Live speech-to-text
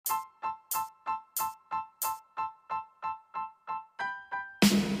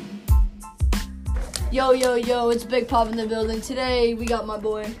Yo, it's Big Pop in the building. Today, we got my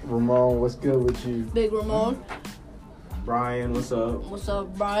boy, Ramon, what's good with you? Big Ramon. Brian, what's up? What's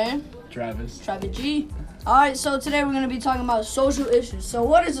up, Brian? Travis G. Alright, so today we're going to be talking about social issues. So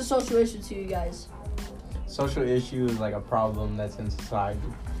what is a social issue to you guys? Social issue is like a problem that's in society.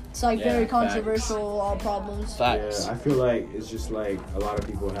 It's like very facts. controversial problems. Facts. Yeah, I feel like it's just like a lot of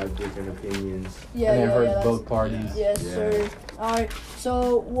people have different opinions. Yeah, and it hurts that's- both parties. Yes, Yeah. sir. Alright,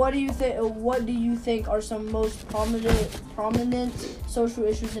 so what do you think are some most prominent social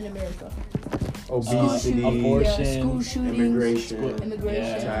issues in America? Obesity, abortion, school shootings, Immigration,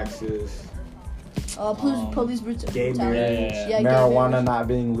 Yeah. taxes. police gay brutality. marriage. Yeah, gay marijuana marriage. not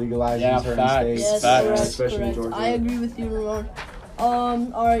being legalized Yeah, in certain facts. states. Yes, Facts. correct, Especially in correct. Georgia. I agree with you, Ramon.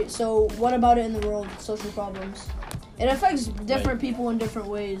 Alright, so what about it in the world? Social problems. It affects different people in different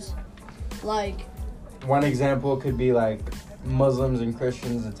ways. Like, One example could be like Muslims and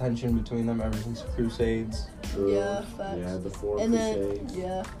Christians, the tension between them ever since Crusades. True. yeah, facts. Yeah, the four And then, crusades.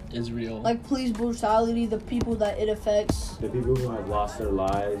 yeah, Israel. like police brutality, the people that it affects The people who have lost their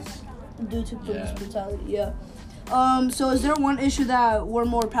lives. due to police Yeah. brutality, yeah. So is there one issue that we're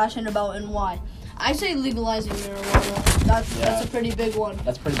more passionate about and why? I say legalizing marijuana. That's a pretty big one.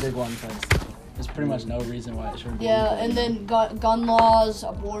 That's a pretty big one because there's pretty much no reason why it shouldn't be. Yeah, legal. and then gun laws,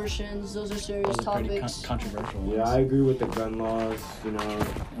 abortions, those are serious Those are pretty topics. controversial ones. Yeah, I agree with the gun laws, you know.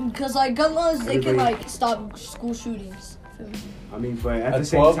 Because, like, gun laws, they can, Everybody- like, stop school shootings. I mean, but at A the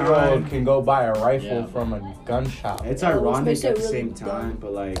same 12-year-old time, can go buy a rifle Yeah. from a gun shop. it's Yeah, which ironic makes at it the really same time, dumb.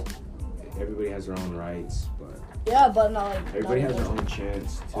 but like, everybody has their own rights, but Yeah, but not, like... everybody not has their abortion. own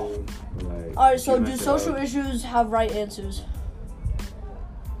chance too. But, like, Alright, so you do mess it social up. issues have right answers?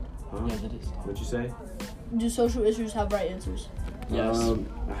 Huh? Yeah, that is. What'd you say? Do social issues have right answers? Yes.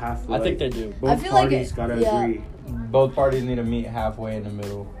 I have to, I think they do. Both I feel like parties it- gotta yeah. agree. Both parties need to meet halfway in the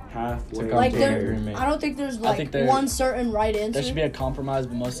middle. Halfway. come Like, to an there... agreement. I don't think there's, I like, think there- one certain right answer. There should be a compromise,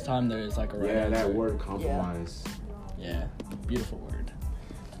 but most of the time there is like a right Yeah, answer. that word compromise. Yeah, beautiful word.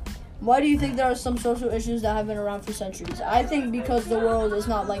 Why do you think there are some social issues that have been around for centuries? I think because the world is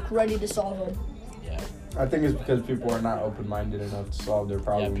not, like, ready to solve them. Yeah. I think it's because people are not open-minded enough to solve their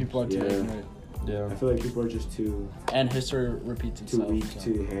problems. Yeah, people are too Yeah. ignorant, Yeah. I feel like people are just too and history repeats itself. weak so,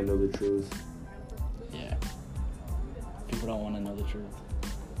 to handle the truth. Yeah. People don't want to know the truth.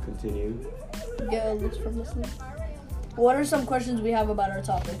 Continue. Get a list from listening. What are some questions we have about our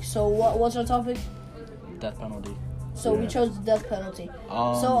topic? So what's our topic? Death penalty. So we Yeah. chose the death penalty.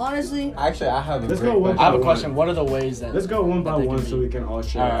 Um, So honestly, Actually, I have a Let's great go one question. I have a One. question. What are the ways that? Let's go one by that they one can so be- we can all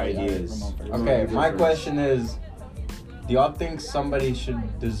share Alright, ideas. Ramon first. Ramon, Okay, you go my first. question is, do y'all think somebody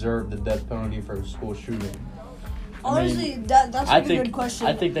should deserve the death penalty for a school shooting? honestly, that's I a think good question.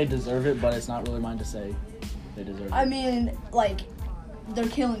 I think they deserve it, but it's not really mine to say they deserve it. I mean, like, they're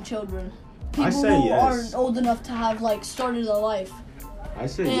killing children. People I say who yes. aren't old enough to have, like, started a life, I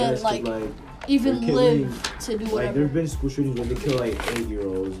say and, yes, like, but like, even they're killing- live to do like whatever. there've been school shootings where they kill like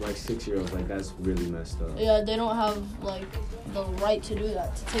 8-year-olds, like 6-year-olds. Like that's really messed up. Yeah, they don't have, like, the right to do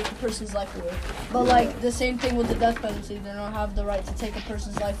that, to take a person's life away. But, Yeah. like, the same thing with the death penalty. They don't have the right to take a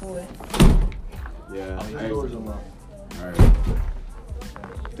person's life away. Yeah. Oh, I yours agree. or All right.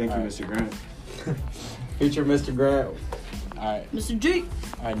 Thank you, All right. Mr. Grant. Feature Mr. Grant. All right. Mr. G,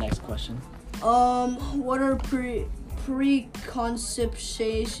 All right. Next question. what are preconception?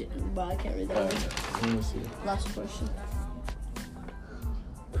 But I can't read that one. Let me see. Last question.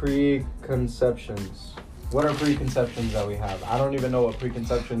 Preconceptions. What are preconceptions that we have? I don't even know what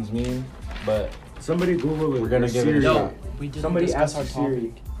preconceptions mean, but Somebody Google it. We're gonna give it a Siri. shot. We didn't Somebody discuss asked our Siri.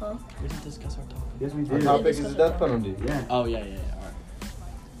 topic. Huh? We didn't discuss our topic. Yes, we our did. topic is the death penalty. Yeah. Oh yeah.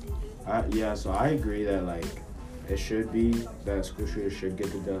 All right. Yeah. So I agree that like it should be that school shooters should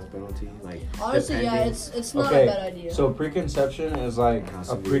get the death penalty. Like Honestly, yeah, depending- it's not Okay, a bad idea. so preconception is like a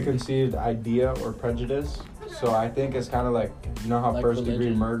Possibly. preconceived idea or prejudice. So I think it's kind of like, you know how Like first degree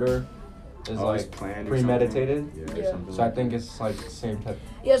religion. murder is Oh, it's like planned or premeditated. something. Yeah. Or something So I like think that. it's like the same type,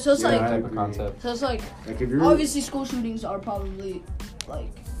 yeah, so it's Yeah, like I type of agree. concept. so it's like Like if you're obviously school shootings are probably like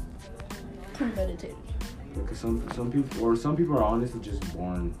premeditated. because some people are honestly just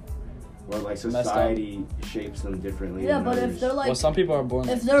born, or like Messed up. society shapes them differently. Yeah, than but if others. they're like Well, some people are born.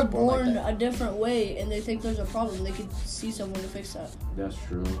 if they're just born like that. a different way and they think there's a problem, they could see someone to fix that. That's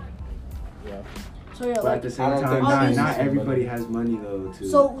true. Yeah. So yeah, But like at the I same don't time, think not obviously- everybody has money though. To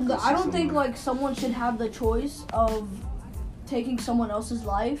so to I see don't think someone. like someone should have the choice of taking someone else's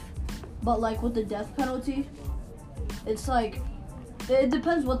life, but like with the death penalty, it's like it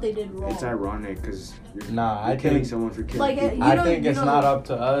depends what they did wrong. It's ironic because you're, Nah, you're I killing think- someone for killing Like, people. you I don't- think you it's don't- not up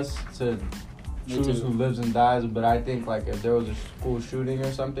to us to Me choose too. who lives and dies, but I think like if there was a school shooting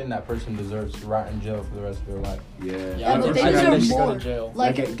or something, that person deserves to rot in jail for the rest of their life. Yeah. Yeah, but they I think deserve they should go more. to jail.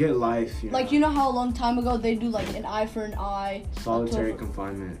 Like, get life. like you know how a long time ago they do like an eye for an eye, solitary a toe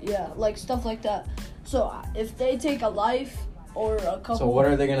confinement. yeah, like stuff like that. So if they take a life or a couple, So what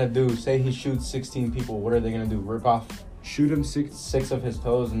are they gonna do? Say he shoots 16 people. What are they gonna do? Rip off Shoot him 6 of his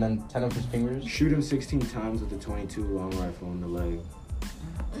toes and then 10 of his fingers? Shoot him 16 times with the 22 long rifle in the leg.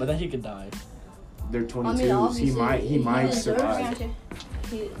 But then he could die. They're I 22s. mean, obviously, he might deserves survive.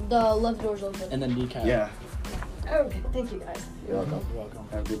 the left door's open. And then decap. Yeah. Okay, thank you guys. You're welcome. You're welcome.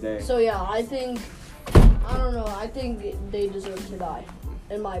 Have a good day. So yeah, I don't know. I think they deserve to die,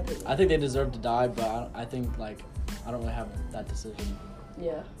 in my opinion. I think they deserve to die, but I think like I don't really have that decision.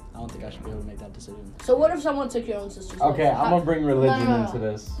 Yeah. I don't think I should be able to make that decision. So what if someone took your own sister's life? Okay, I'm gonna bring religion No. into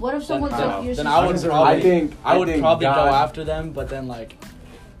this. What if someone Then took I- your then sister's I would life? probably- I would think probably go God- after them, but then like,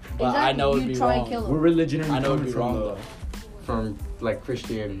 but I Exactly, know it'd you be try wrong. and kill What them. religion are you I know it'd coming be from, wrong though? though. From like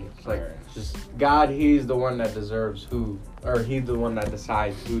Christianity. It's like Alright. just God, he's the one that deserves who, or he's the one that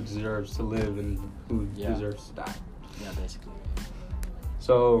decides who deserves to live and who Yeah. deserves to die. Yeah, basically.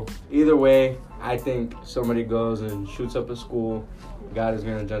 So either way, I think somebody goes and shoots up a school, God is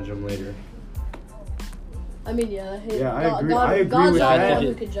gonna judge them later. I mean, yeah. Yeah, I God, agree- God, I agree God's with the that. one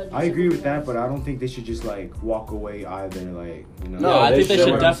who can judge I us. agree with that, but I don't think they should just like walk away either. Like, you know. No, Yeah, I they think they should.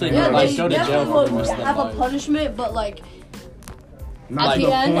 should definitely Yeah, like they go to jail definitely for the will rest of their have a life. punishment, but like, Not At to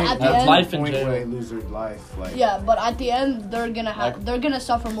the end- point, at the not to end- Life in point jail. where they lose their life. Like, yeah, but at the end they're gonna have, they're gonna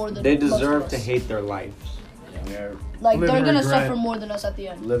suffer more than They most of deserve us. to hate their lives. yeah, Like live they're in gonna regret. suffer more than us at the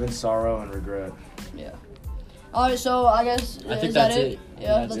end. live in sorrow and regret. Yeah. All right, so I guess I think is that that's it. Yeah,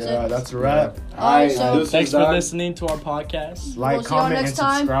 That's that's Yeah, it. that's a wrap. Alright, so- this Thanks is for Doug. listening to our podcast. Like, We'll see y'all comment, and next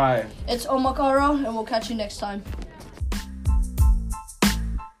time. subscribe. It's Omakara, and we'll catch you next time.